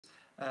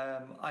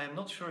I am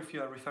not sure if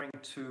you are referring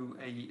to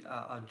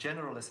a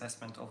general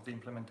assessment of the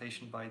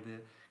implementation by the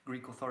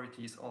Greek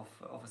authorities of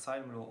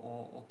asylum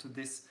law, or to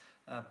this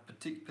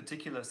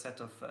particular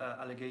set of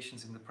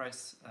allegations in the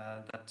press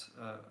that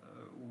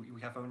we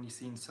have only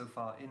seen so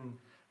far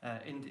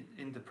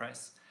in the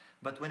press.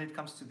 But when it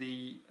comes to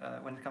the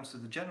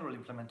general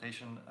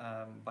implementation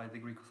by the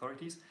Greek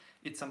authorities,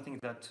 it's something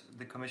that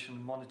the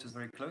Commission monitors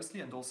very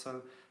closely, and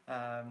also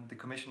the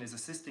Commission is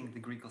assisting the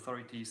Greek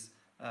authorities,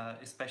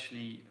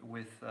 especially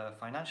with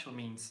financial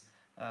means,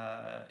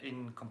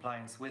 in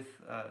compliance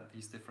with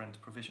these different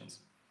provisions.